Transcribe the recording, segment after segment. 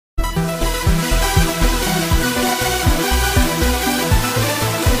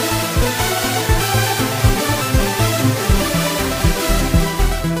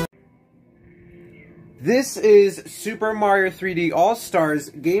This is Super Mario 3D All-Stars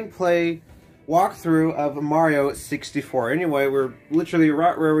gameplay walkthrough of Mario 64. Anyway, we're literally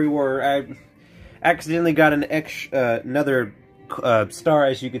right where we were. I accidentally got another star,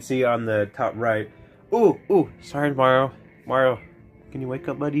 as you can see on the top right. Ooh, sorry, Mario. Mario, can you wake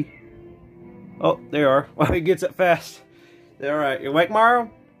up, buddy? Oh, there you are. Well, he gets up fast. Alright, you awake, Mario?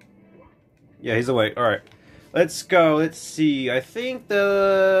 Yeah, he's awake. Alright. Let's go. Let's see. I think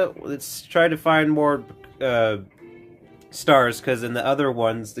let's try to find more stars, because in the other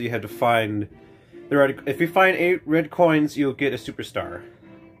ones you have to find if you find 8 red coins, you'll get a superstar.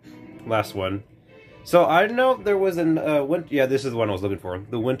 Last one. So I know there was an yeah, this is the one I was looking for.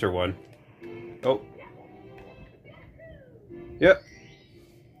 The winter one. Oh. Yep.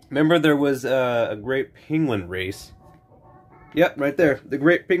 Remember there was a Great Penguin Race. Yep, right there. The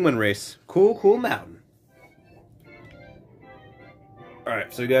Great Penguin Race. Cool mountain.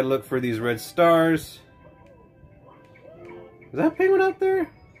 Alright, so you gotta look for these red stars. Is that a penguin out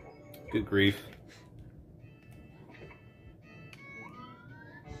there? Good grief.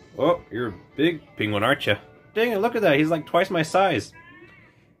 Oh, you're a big penguin, aren't you? Dang it, look at that. He's like twice my size.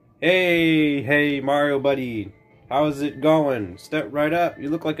 Hey, Mario buddy. How's it going? Step right up.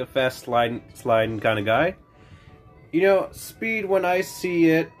 You look like a fast sliding kind of guy. You know, speed when I see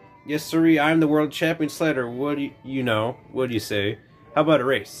it. Yes, sirree, I'm the world champion slider. What do you know? What do you say? How about a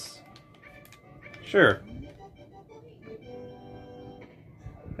race? Sure.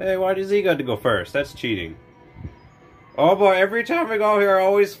 Hey, why does he got to go first? That's cheating. Oh boy, every time we go here, I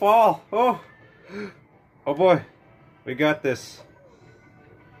always fall. Oh boy, we got this.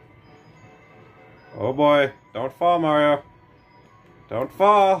 Oh boy, don't fall, Mario. Don't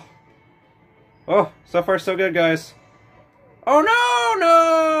fall. Oh, so far so good, guys. Oh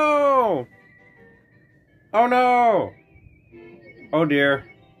no! Oh no! Oh dear.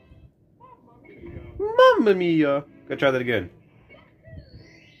 Mamma mia! Go try that again.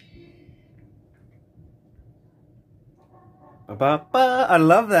 I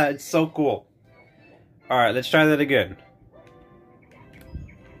love that. It's so cool. Alright, let's try that again.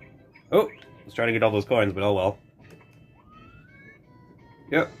 Oh, let's try to get all those coins, but oh well.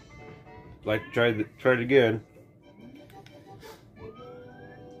 Yep. Like try it again.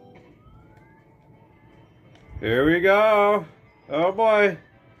 Here we go. Oh boy.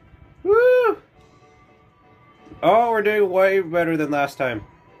 Woo! Oh, we're doing way better than last time.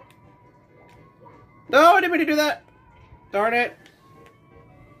 No, I didn't mean to do that. Darn it.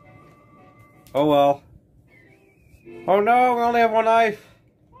 Oh well. Oh no, we only have one life.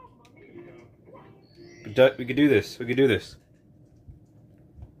 We could do this. We could do this.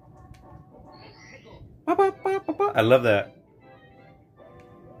 I love that.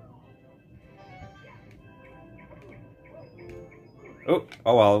 Oh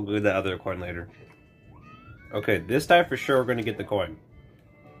well, I'll do the other coin later. Okay, this time for sure we're gonna get the coin.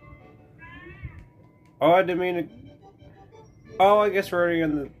 Oh, I didn't mean to. Oh, I guess we're already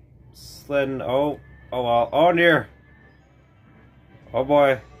in the sled. Oh well. Oh dear. Oh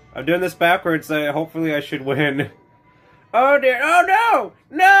boy. I'm doing this backwards. Hopefully I should win. Oh dear. Oh no!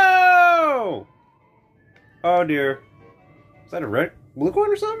 No! Oh dear. Is that a blue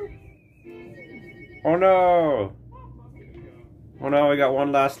coin or something? Oh no. Oh no, we got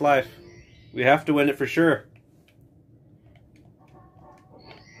one last life. We have to win it for sure.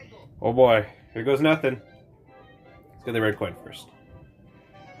 Oh boy. Here goes nothing. Let's get the red coin first.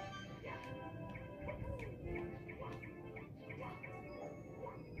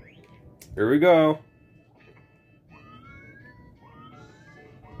 Here we go.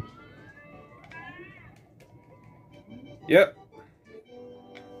 Yep.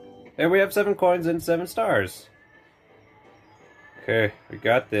 And we have 7 coins and 7 stars. Okay, we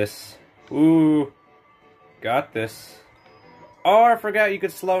got this. Ooh. Got this. Oh, I forgot you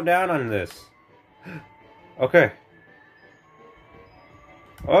could slow down on this. Okay.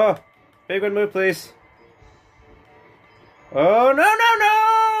 Oh, penguin move, please. Oh, no!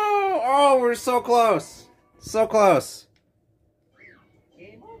 Oh, we're so close. So close.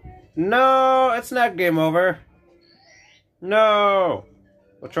 No, it's not game over. No.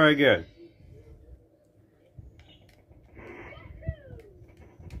 We'll try again.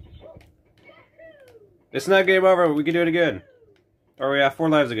 It's not game over. We can do it again. Or we have 4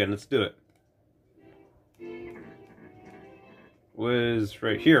 lives again. Let's do it. Was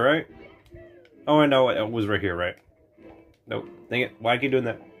right here, right? Oh, I know it was right here, right? Nope. Dang it. Why keep doing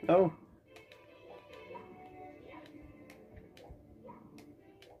that? No.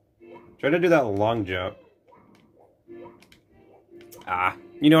 Try to do that long jump. Ah.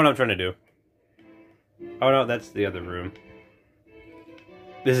 You know what I'm trying to do. Oh no, that's the other room.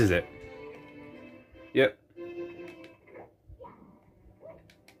 This is it. Yep.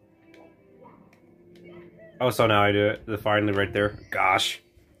 Oh, so now I do it. Finally right there. Gosh.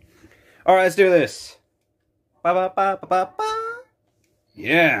 Alright, let's do this. Ba ba ba ba ba ba.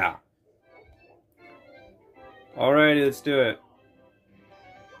 Yeah. Alrighty, let's do it.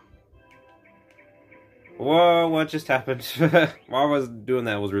 Whoa, what just happened? While I was doing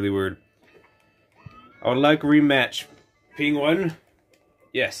that, was really weird. I would like a rematch. Penguin?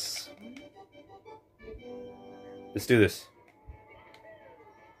 Yes. Let's do this.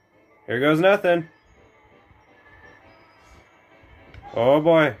 Here goes nothing. Oh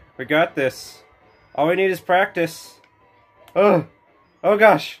boy, we got this. All we need is practice. Oh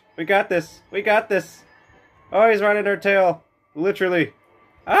gosh, we got this. We got this. Oh, he's running our tail. Literally.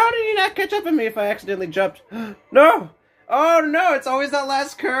 How did he not catch up on me if I accidentally jumped? No! Oh no, it's always that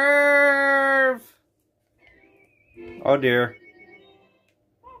last curve! Oh dear.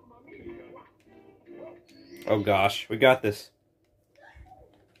 Oh gosh, we got this.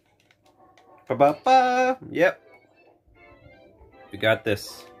 Ba-ba-ba! Yep. We got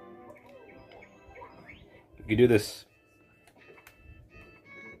this. We can do this.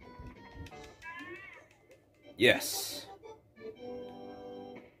 Yes.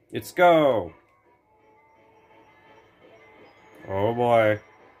 Let's go. Oh boy.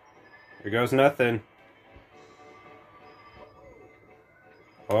 Here goes nothing.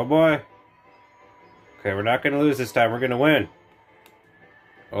 Oh boy. Okay, we're not going to lose this time. We're going to win.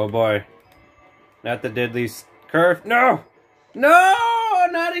 Oh boy. Not the deadly curve. No! No!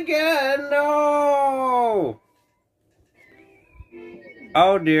 Not again! No!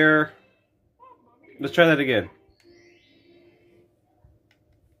 Oh dear. Let's try that again.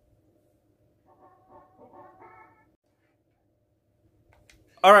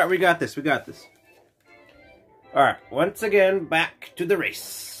 Alright, we got this. We got this. Alright, once again, back to the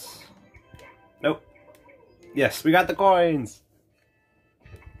race. Nope. Yes, we got the coins.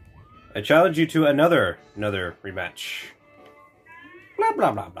 I challenge you to another rematch. Blah,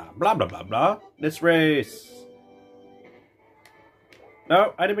 blah, blah, blah, blah, blah, blah, blah. This race.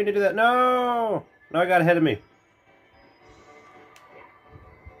 No, I didn't mean to do that. No! No, I got ahead of me.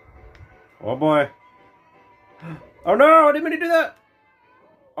 Oh boy. Oh no, I didn't mean to do that.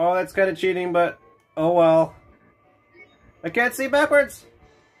 Oh, that's kind of cheating, but oh well. I can't see backwards.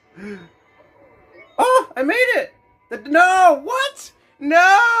 Oh, I made it. No, what? No!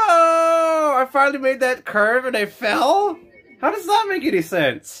 I finally made that curve and I fell? How does that make any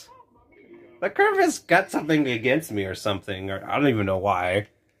sense? That curve has got something against me or something, or I don't even know why.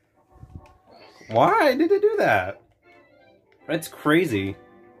 Why did it do that? That's crazy.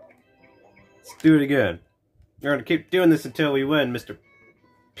 Let's do it again. We're gonna keep doing this until we win, Mr.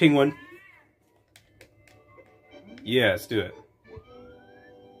 Penguin. Yeah, let's do it.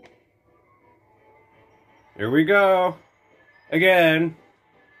 Here we go. Again.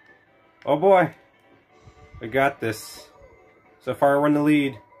 Oh boy. We got this. So far we're in the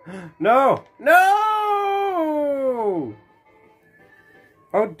lead. No! No!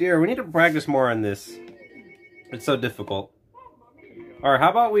 Oh dear, we need to practice more on this. It's so difficult. Alright, how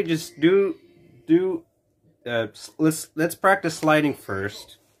about we just let's practice sliding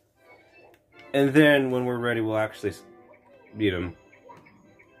first. And then when we're ready, we'll actually beat him.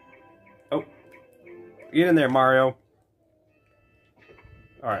 Oh. Get in there, Mario.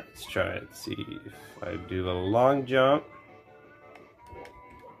 Alright, let's try it. Let's see if I do a long jump.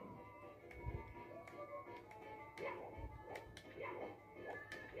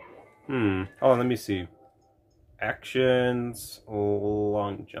 Hold on, let me see. Actions,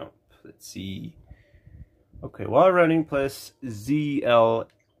 long jump. Let's see. Okay, while running, plus ZL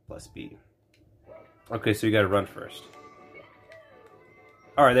plus B. Okay, so you gotta run first.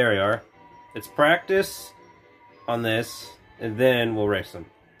 Alright, there we are. Let's practice on this, and then we'll race them.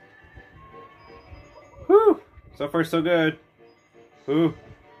 Whew! So far, so good. Ooh.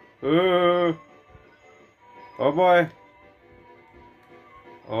 Ooh. Oh boy.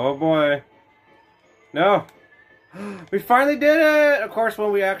 Oh boy. No! We finally did it! Of course,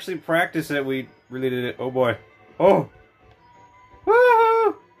 when we actually practiced it, we really did it. Oh boy. Oh!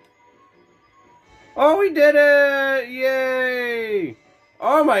 Woohoo! Oh, we did it! Yay!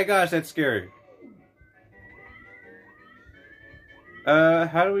 Oh my gosh, that's scary.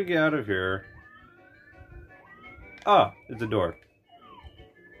 How do we get out of here? Oh, it's a door.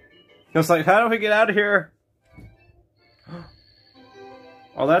 I was like, how do we get out of here?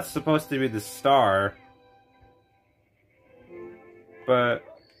 Oh, that's supposed to be the star. But...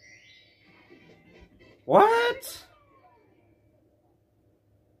 what?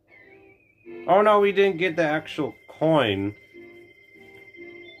 Oh no, we didn't get the actual coin.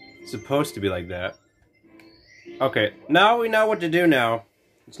 It's supposed to be like that. Okay, now we know what to do now.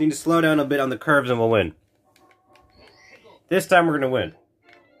 Just need to slow down a bit on the curves and we'll win. This time we're gonna win.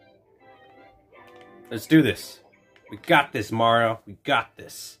 Let's do this. We got this, Mario. We got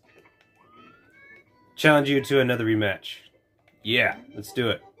this. Challenge you to another rematch. Yeah, let's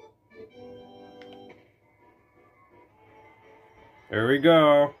do it. There we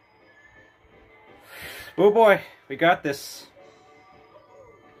go. Oh boy, we got this.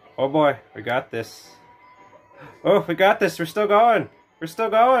 Oh boy, we got this. Oh, we got this. We're still going. We're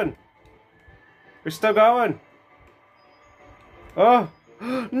still going. We're still going. Oh,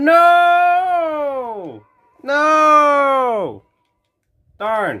 no! No!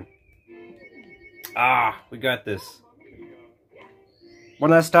 Darn. Ah, we got this. One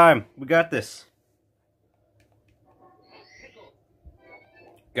last time. We got this.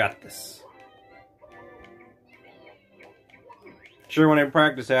 Got this. Sure, when I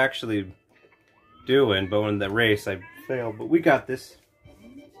practice, I actually do win, but when the race, I fail. But we got this.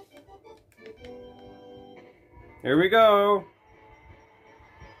 Here we go.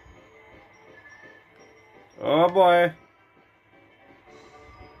 Oh boy.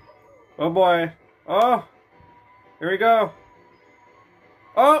 Oh boy. Oh! Here we go.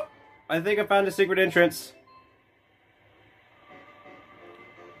 Oh! I think I found a secret entrance.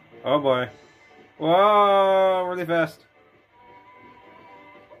 Oh boy. Whoa! Really fast.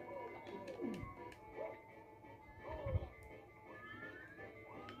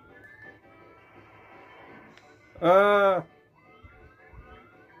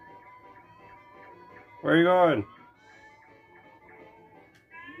 Where are you going?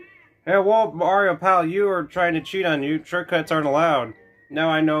 Hey, well, Mario, pal, you are trying to cheat on you. Shortcuts aren't allowed. Now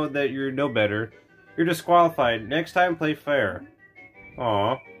I know that you're no better. You're disqualified. Next time, play fair.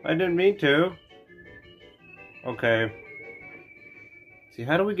 Aw, I didn't mean to. Okay. See,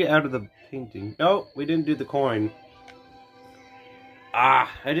 how do we get out of the painting? No, we didn't do the coin.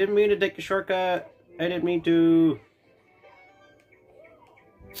 Ah, I didn't mean to take a shortcut. I didn't mean to.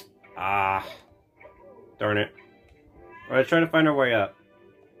 Ah. Darn it. Alright, let's try to find our way up.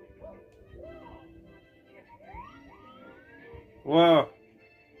 Whoa.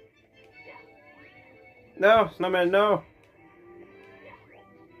 No, Snowman, no.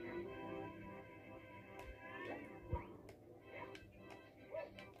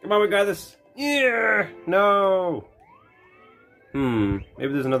 Come on, we got this. Yeah! No!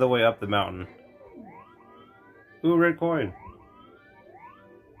 Maybe there's another way up the mountain. Ooh, red coin.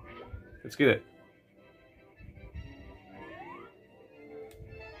 Let's get it.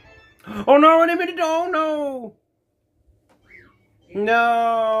 Oh no, I didn't mean to. Oh no!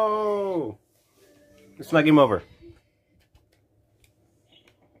 No! It's not game over.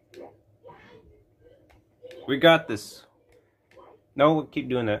 We got this. No, we'll keep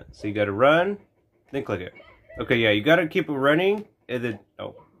doing that. So you gotta run, then click it. Okay, yeah, you gotta keep running, and then,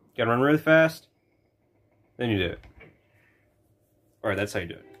 oh, you gotta run really fast, then you do it. Alright, that's how you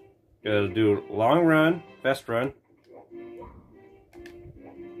do it. You gotta do a long run, fast run.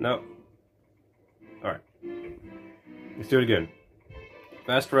 No. Alright. Let's do it again.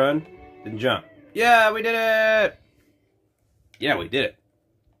 Fast run, then jump. Yeah, we did it! Yeah, we did it.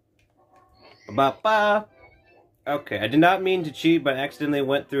 Ba-ba-ba. Okay, I did not mean to cheat, but accidentally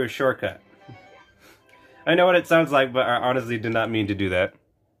went through a shortcut. I know what it sounds like, but I honestly did not mean to do that.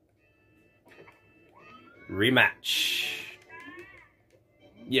 Rematch.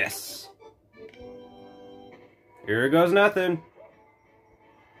 Yes. Here goes nothing.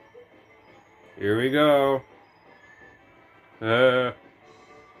 Here we go. Oh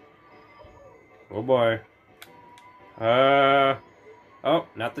boy. Oh,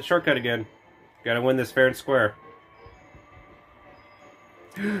 not the shortcut again. Gotta win this fair and square.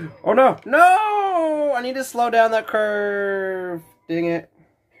 Oh no! No! I need to slow down that curve. Dang it.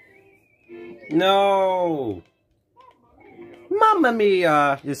 No! Mamma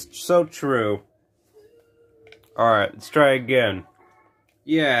mia! It's so true. Alright, let's try again.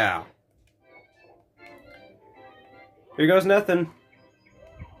 Yeah. Here goes nothing.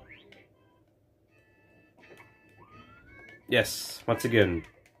 Yes, once again.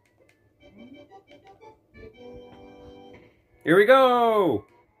 Here we go!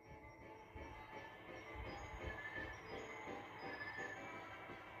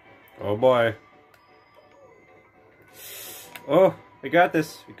 Oh boy. Oh, we got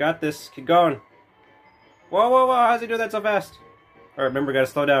this. We got this. Keep going. Whoa, whoa, whoa. How's he doing that so fast? Alright, remember, gotta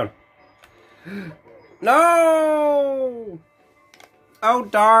slow down. No! Oh,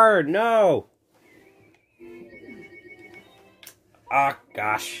 darn. No. Ah,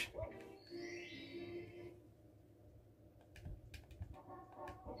 gosh.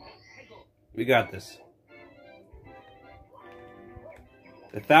 We got this.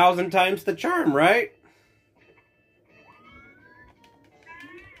 1,000 times the charm, right?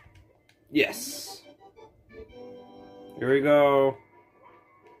 Yes. Here we go.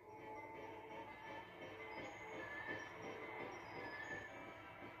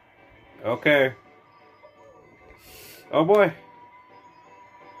 Okay. Oh boy.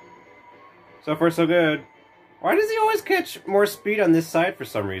 So far so good. Why does he always catch more speed on this side for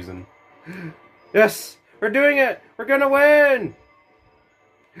some reason? Yes! We're doing it! We're gonna win!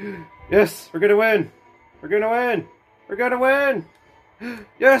 Yes! We're gonna win! We're gonna win! We're gonna win!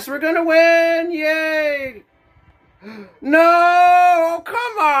 Yes! We're gonna win! Yay! No!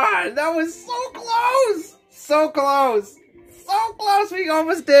 Come on! That was so close! So close! So close! We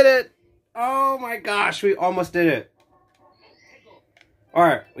almost did it! Oh my gosh, we almost did it.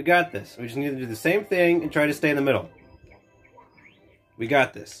 Alright, we got this. We just need to do the same thing and try to stay in the middle. We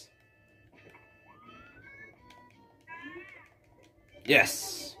got this.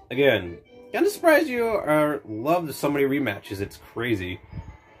 Yes! Again. Kinda surprised you love so many rematches. It's crazy.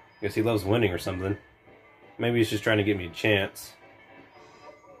 I guess he loves winning or something. Maybe he's just trying to give me a chance.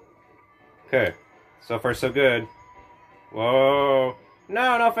 Okay. So far so good. Whoa.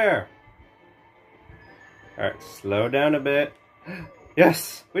 No, not fair. Alright, slow down a bit.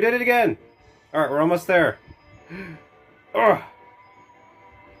 Yes! We did it again! Alright, we're almost there. Oh.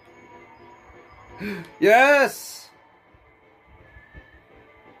 Yes!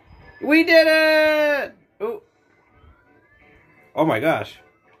 We did it! Ooh. Oh my gosh.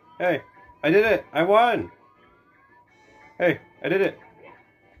 Hey, I did it! I won! Hey, I did it!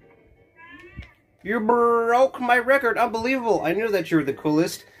 You broke my record! Unbelievable! I knew that you were the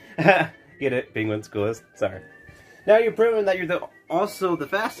coolest. Get it? Penguin's coolest. Sorry. Now you've proven that you're also the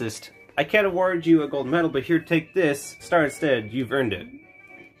fastest. I can't award you a gold medal, but here, take this. Star instead. You've earned it.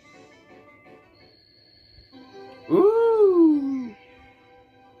 Ooh!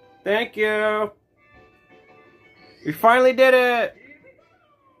 Thank you! We finally did it!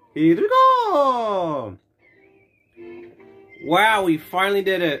 Here we go! Wow, we finally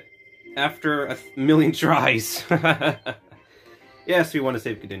did it! After a million tries. Yes, we want to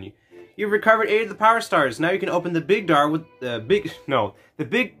save continue. You've recovered 8 of the power stars. Now you can open the big door with open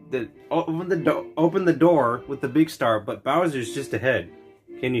the door with the big star, but Bowser's just ahead.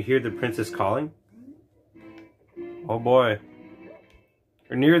 Can you hear the princess calling? Oh boy.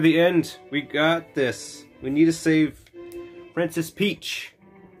 We're near the end. We got this. We need to save Princess Peach.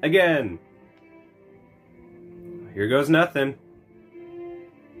 Again. Here goes nothing.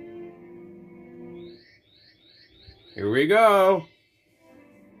 Here we go.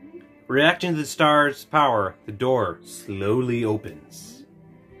 Reacting to the star's power, the door slowly opens.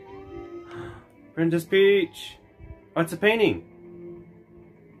 Princess Peach! Oh, it's a painting.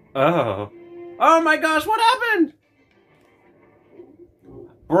 Oh. Oh my gosh, what happened?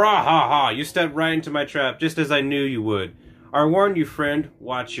 Brahaha, you stepped right into my trap, just as I knew you would. I warned you, friend,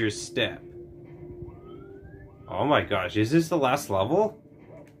 watch your step. Oh my gosh, is this the last level?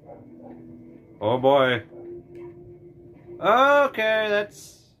 Oh boy. Okay,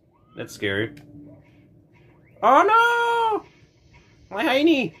 that's scary. Oh no! My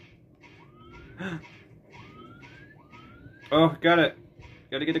hiney! Oh, got it.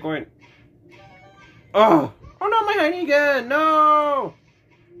 Gotta get the coin. Oh! Oh no, my hiney again! No!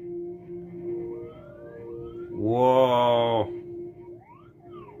 Whoa.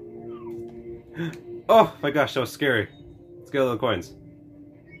 Oh my gosh, that was scary. Let's get all the coins.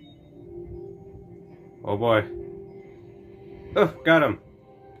 Oh boy. Oh, got him.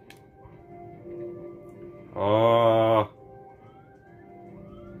 Oh.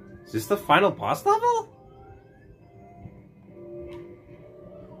 Is this the final boss level?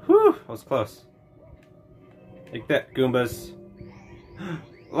 Whew, that was close. Take that, Goombas.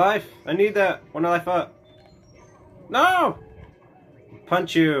 Life! I need that! One life up. No!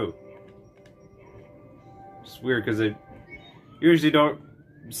 Punch you! It's weird because I usually don't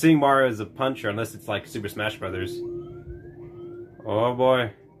see Mario as a puncher unless it's like Super Smash Brothers. Oh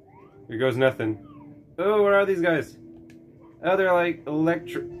boy. Here goes nothing. Oh, what are these guys? Oh, they're like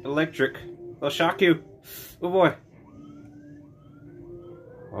electric. They'll shock you. Oh boy.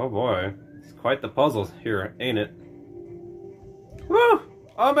 Oh boy. It's quite the puzzle here, ain't it? Woo!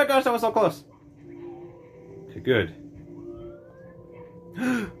 Oh my gosh, that was so close. Okay, good.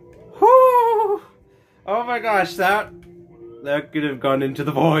 Woo! Oh my gosh, that could have gone into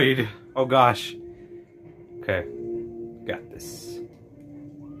the void. Oh gosh. Okay. Got this.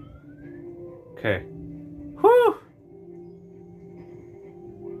 Okay. Whew!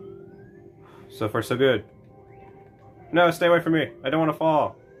 So far, so good. No, stay away from me. I don't want to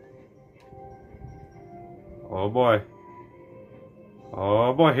fall. Oh boy.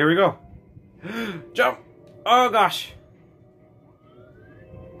 Oh boy, here we go. Jump! Oh gosh.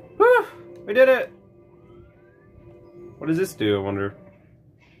 Woo! We did it! What does this do, I wonder?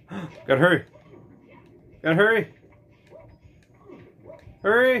 Gotta hurry. Gotta hurry.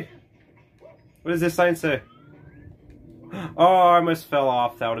 Hurry! What does this sign say? Oh, I almost fell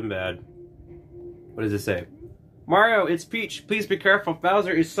off. That would have been bad. What does it say? Mario, it's Peach. Please be careful.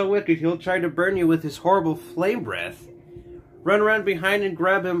 Bowser is so wicked, he'll try to burn you with his horrible flame breath. Run around behind and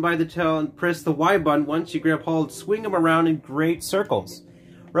grab him by the tail and press the Y button. Once you grab hold, swing him around in great circles.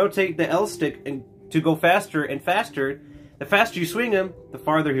 Rotate the L stick and to go faster and faster. The faster you swing him, the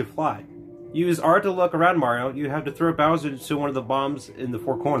farther he'll fly. Use R to look around, Mario. You have to throw Bowser into one of the bombs in the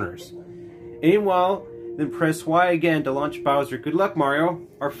four corners. Aim well, then press Y again to launch Bowser. Good luck, Mario.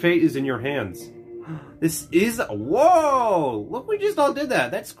 Our fate is in your hands. This is... Whoa! Look, we just all did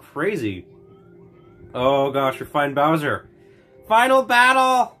that. That's crazy. Oh gosh, we're fighting Bowser. Final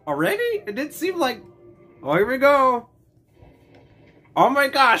battle! Already? It didn't seem like... Oh, here we go. Oh my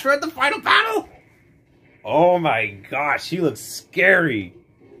gosh, we're at the final battle! Oh my gosh, he looks scary.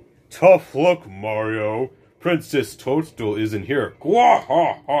 Tough luck, Mario. Princess Toadstool isn't here.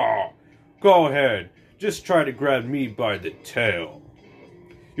 Gwahaha! Go ahead, just try to grab me by the tail.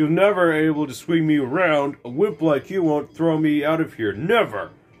 You're never able to swing me around. A wimp like you won't throw me out of here.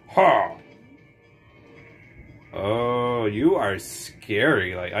 Never! Ha! Oh, you are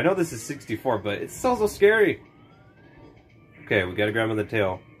scary. Like, I know this is 64, but it's so scary. Okay, we gotta grab him on the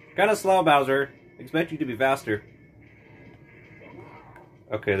tail. Kinda slow, Bowser. Expect you to be faster.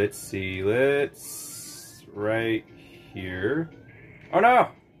 Okay, let's see. Let's... right here. Oh no!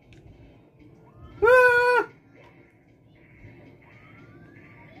 Ah!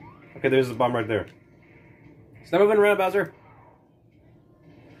 Okay, there's the bomb right there. Stop moving around, Bowser.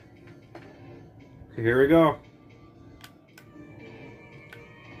 Okay, here we go.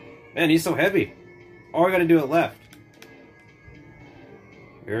 Man, he's so heavy. All we gotta do it left.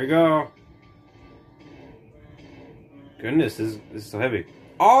 Here we go. Goodness, this is so heavy.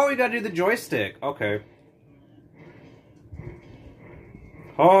 Oh, we gotta do the joystick. Okay.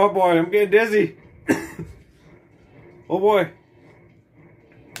 Oh boy, I'm getting dizzy. Oh boy.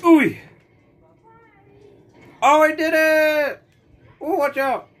 Ooh. Oh, I did it! Oh, watch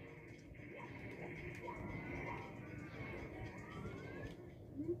out.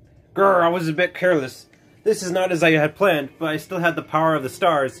 Grr, I was a bit careless. This is not as I had planned, but I still had the power of the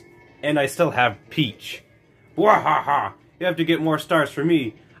stars, and I still have Peach. Wahaha! You have to get more stars for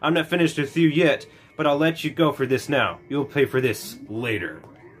me. I'm not finished with you yet, but I'll let you go for this now. You'll pay for this later.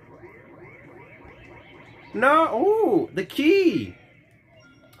 No! Ooh, the key!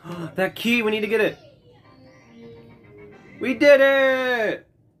 That key, we need to get it. We did it!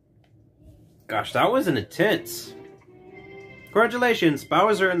 Gosh, that was intense. Congratulations,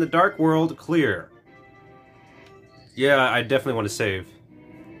 Bowser and the Dark World clear. Yeah, I definitely want to save.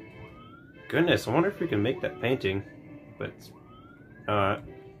 Goodness, I wonder if we can make that painting. But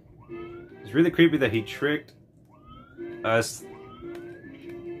it's really creepy that he tricked us.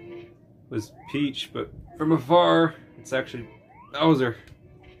 It was Peach, but from afar, it's actually Bowser.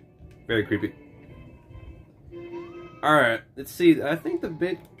 Very creepy. Alright, let's see. I think the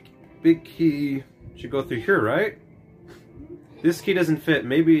big key should go through here, right? This key doesn't fit.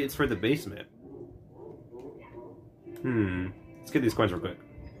 Maybe it's for the basement. Let's get these coins real quick.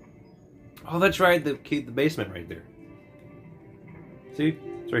 Oh, that's right. The key, the basement right there. See?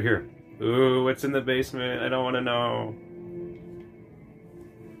 It's right here. Ooh, what's in the basement? I don't want to know.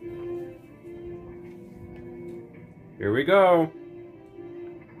 Here we go.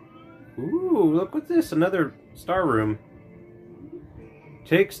 Ooh, look what's this. Another star room.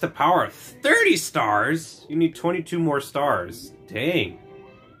 Takes the power of 30 stars. You need 22 more stars. Dang.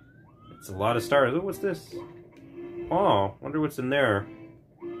 That's a lot of stars. Oh, what's this? Oh, wonder what's in there.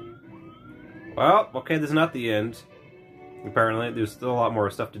 Well, okay, this is not the end. Apparently, there's still a lot more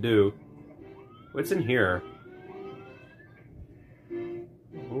stuff to do. What's in here?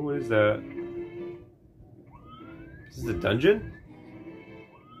 Oh, what is that? Is this a dungeon?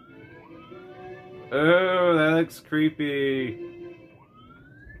 Oh, that looks creepy.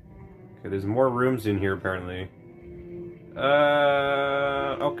 Okay, there's more rooms in here, apparently.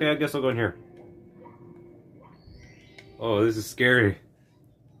 Okay, I guess I'll go in here. Oh, this is scary.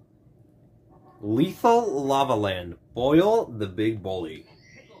 Lethal Lava Land. Boil the Big Bully.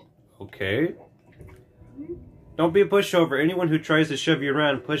 Okay. Don't be a pushover. Anyone who tries to shove you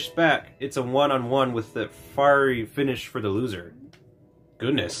around, push back. It's a one-on-one with the fiery finish for the loser.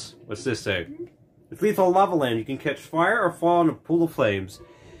 Goodness. What's this say? With Lethal Lava Land, you can catch fire or fall in a pool of flames.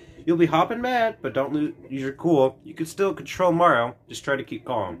 You'll be hopping mad, but don't lose your cool. You can still control Mario. Just try to keep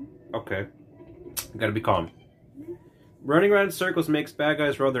calm. Okay. You gotta be calm. Running around in circles makes bad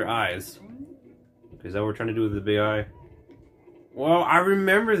guys roll their eyes. Okay, is that what we're trying to do with the big eye? Well, I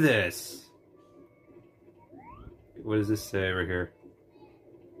remember this. What does this say right here?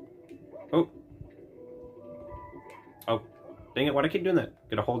 Oh. Oh. Dang it, why do I keep doing that?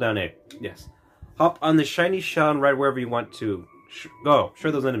 Gotta hold down A. Yes. Hop on the shiny shell and ride wherever you want to. Go.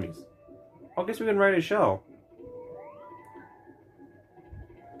 Show those enemies. Oh, I guess we can ride a shell.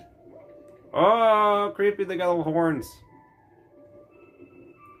 Oh, creepy. They got little horns.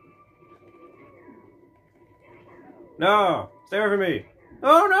 No. Stay away from me.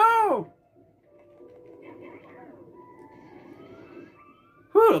 Oh, no.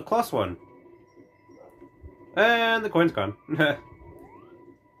 Whew, a close one. And the coin's gone. Let's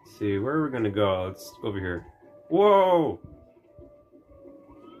see, where are we gonna go? Let's go over here. Whoa!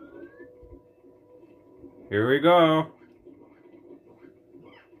 Here we go.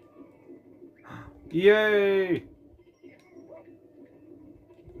 Yay!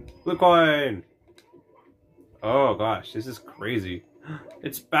 Blue coin! Oh gosh, this is crazy.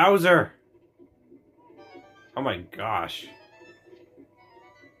 It's Bowser! Oh my gosh.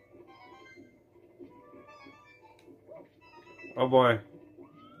 Oh boy.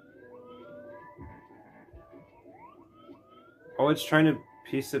 Oh, it's trying to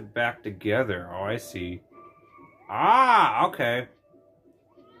piece it back together. Oh, I see. Ah, okay.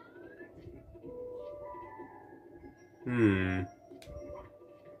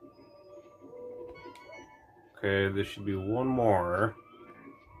 Okay, there should be one more.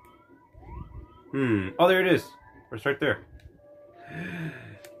 Oh, there it is. It's right there.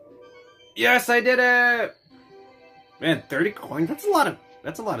 Yes, I did it! Man, 30 coins? That's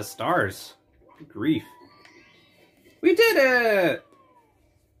a lot of stars. Good grief. We did it!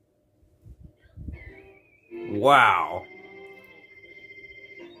 Wow.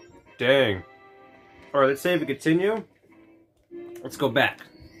 Dang. Alright, let's save and continue. Let's go back.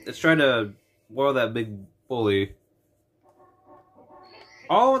 Let's try to boil that big bully.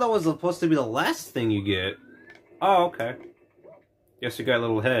 Oh, that was supposed to be the last thing you get. Oh, okay. Guess you got a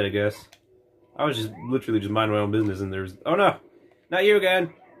little head, I guess. I was just literally just minding my own business and there's... Oh no! Not you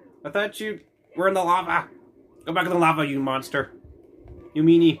again! I thought you were in the lava! Go back in the lava, you monster! You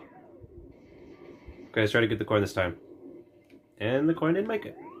meanie! Okay, let's try to get the coin this time. And the coin didn't make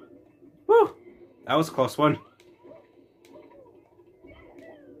it. Woo! That was a close one.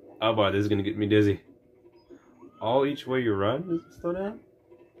 Oh boy, this is gonna get me dizzy. All each way you run? Does it slow down?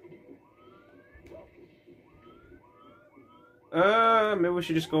 Maybe we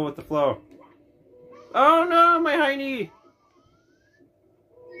should just go with the flow. Oh no, my hiney!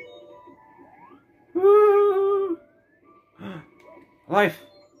 Woo! Life!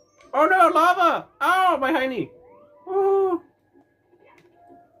 Oh no, lava! Oh, my hiney! Woo!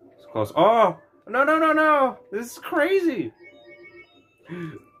 It's close. Oh! No, no, no, no! This is crazy!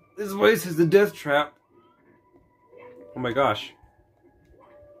 This place is the death trap. Oh my gosh.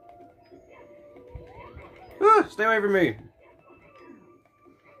 Ah, stay away from me!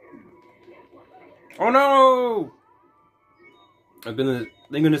 Oh no! Oh goodness,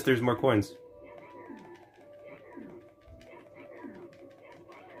 thank goodness there's more coins.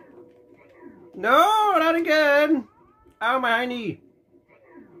 No, not again! Ow, my hiney!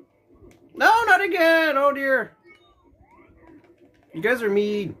 No, not again! Oh dear! You guys are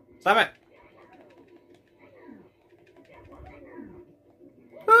mean. Stop it!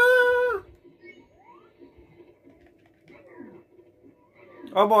 Ah!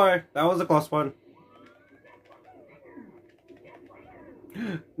 Oh boy, that was a close one.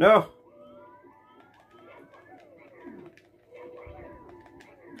 No!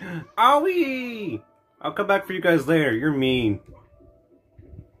 Owie! I'll come back for you guys later. You're mean.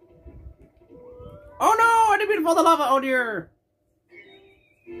 Oh no! I didn't mean to fall in the lava! Oh dear!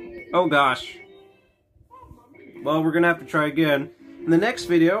 Oh gosh. Well, we're gonna have to try again in the next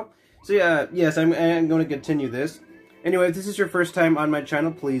video. So yeah, yes, I'm going to continue this. Anyway, if this is your first time on my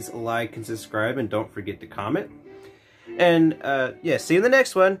channel, please like and subscribe and don't forget to comment. And yeah, see you in the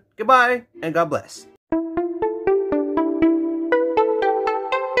next one. Goodbye and God bless.